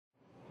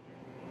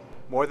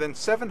More than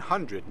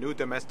 700 new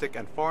domestic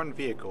and foreign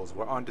vehicles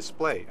were on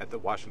display at the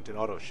Washington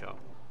Auto Show.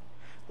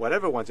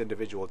 Whatever one's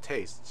individual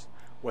tastes,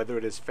 whether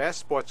it is fast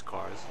sports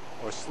cars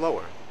or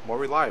slower, more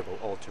reliable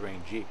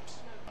all-terrain Jeeps.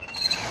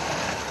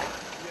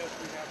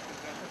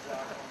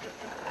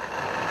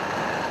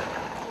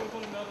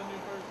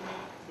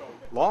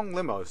 Long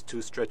limos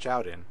to stretch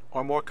out in,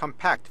 or more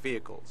compact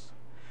vehicles.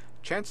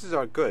 Chances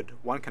are good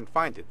one can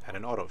find it at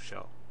an auto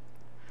show.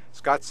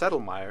 Scott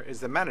Settlemyer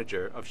is the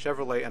manager of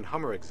Chevrolet and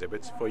Hummer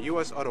exhibits for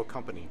U.S. auto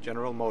company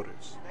General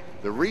Motors.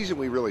 The reason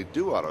we really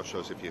do auto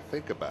shows, if you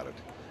think about it,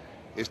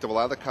 is to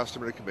allow the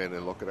customer to come in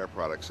and look at our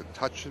products and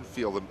touch and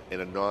feel them in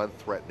a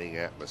non-threatening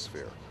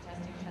atmosphere.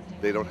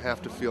 They don't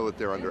have to feel that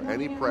they're under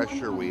any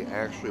pressure. We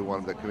actually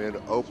want them to come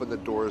in, open the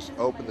doors,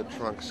 open the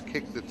trunks,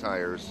 kick the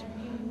tires,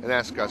 and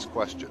ask us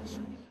questions.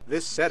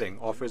 This setting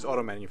offers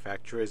auto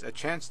manufacturers a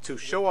chance to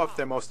show off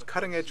their most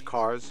cutting-edge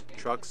cars,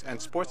 trucks,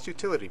 and sports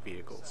utility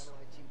vehicles.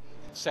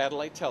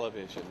 Satellite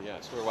television,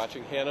 yes. We're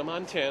watching Hannah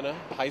Montana,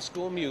 High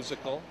School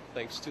Musical,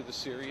 thanks to the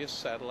Sirius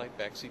satellite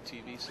backseat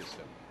TV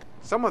system.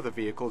 Some of the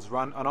vehicles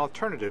run on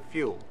alternative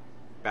fuel: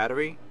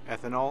 battery,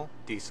 ethanol,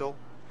 diesel,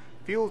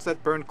 fuels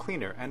that burn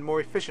cleaner and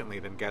more efficiently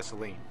than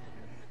gasoline.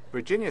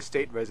 Virginia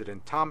State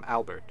resident Tom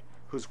Albert,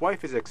 whose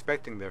wife is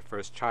expecting their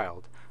first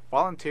child,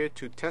 volunteered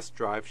to test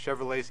drive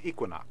Chevrolet's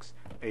Equinox,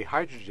 a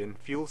hydrogen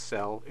fuel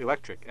cell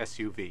electric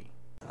SUV.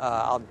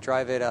 I'll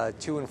drive it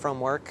to and from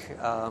work,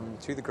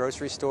 to the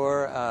grocery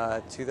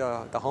store, to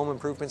the home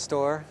improvement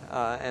store,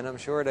 and I'm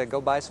sure to go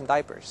buy some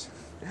diapers.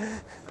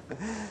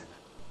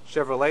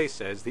 Chevrolet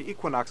says the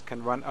Equinox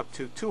can run up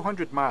to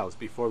 200 miles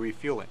before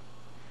refueling.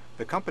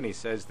 The company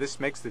says this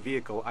makes the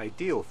vehicle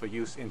ideal for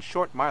use in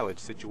short mileage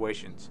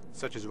situations,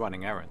 such as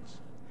running errands.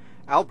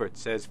 Albert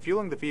says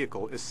fueling the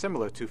vehicle is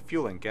similar to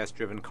fueling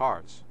gas-driven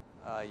cars.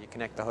 You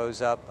connect the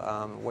hose up.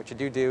 What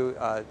you do,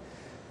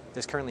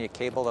 there's currently a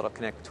cable that'll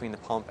connect between the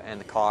pump and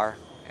the car,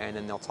 and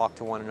then they'll talk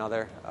to one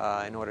another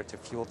in order to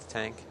fuel the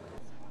tank.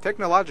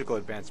 Technological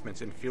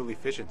advancements in fuel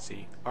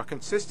efficiency are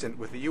consistent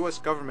with the U.S.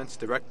 government's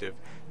directive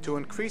to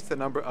increase the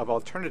number of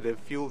alternative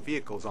fuel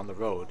vehicles on the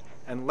road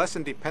and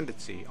lessen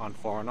dependency on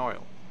foreign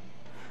oil.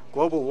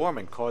 Global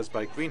warming caused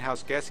by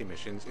greenhouse gas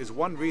emissions is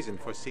one reason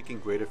for seeking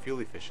greater fuel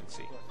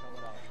efficiency.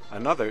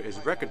 Another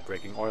is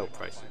record-breaking oil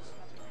prices.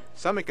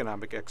 Some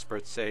economic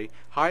experts say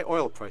high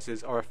oil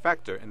prices are a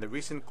factor in the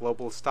recent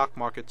global stock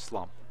market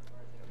slump.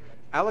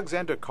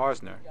 Alexander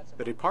Karsner,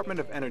 the Department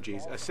of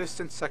Energy's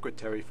Assistant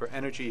Secretary for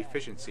Energy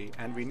Efficiency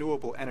and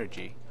Renewable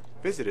Energy,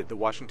 visited the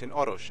Washington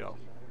Auto Show.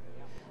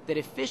 That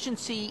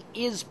efficiency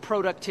is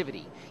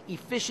productivity.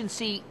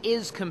 Efficiency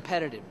is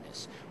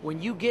competitiveness.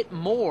 When you get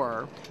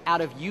more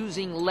out of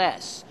using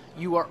less,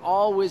 you are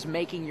always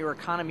making your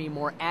economy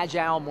more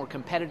agile, more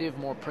competitive,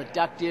 more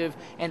productive,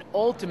 and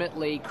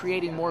ultimately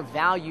creating more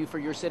value for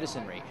your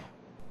citizenry.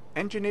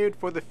 Engineered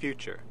for the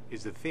future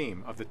is the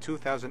theme of the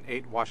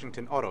 2008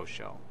 Washington Auto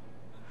Show.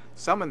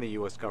 Some in the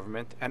U.S.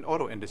 government and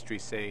auto industry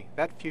say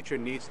that future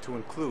needs to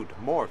include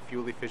more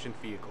fuel-efficient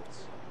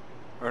vehicles.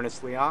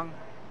 Ernest Leong,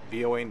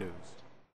 VOA News.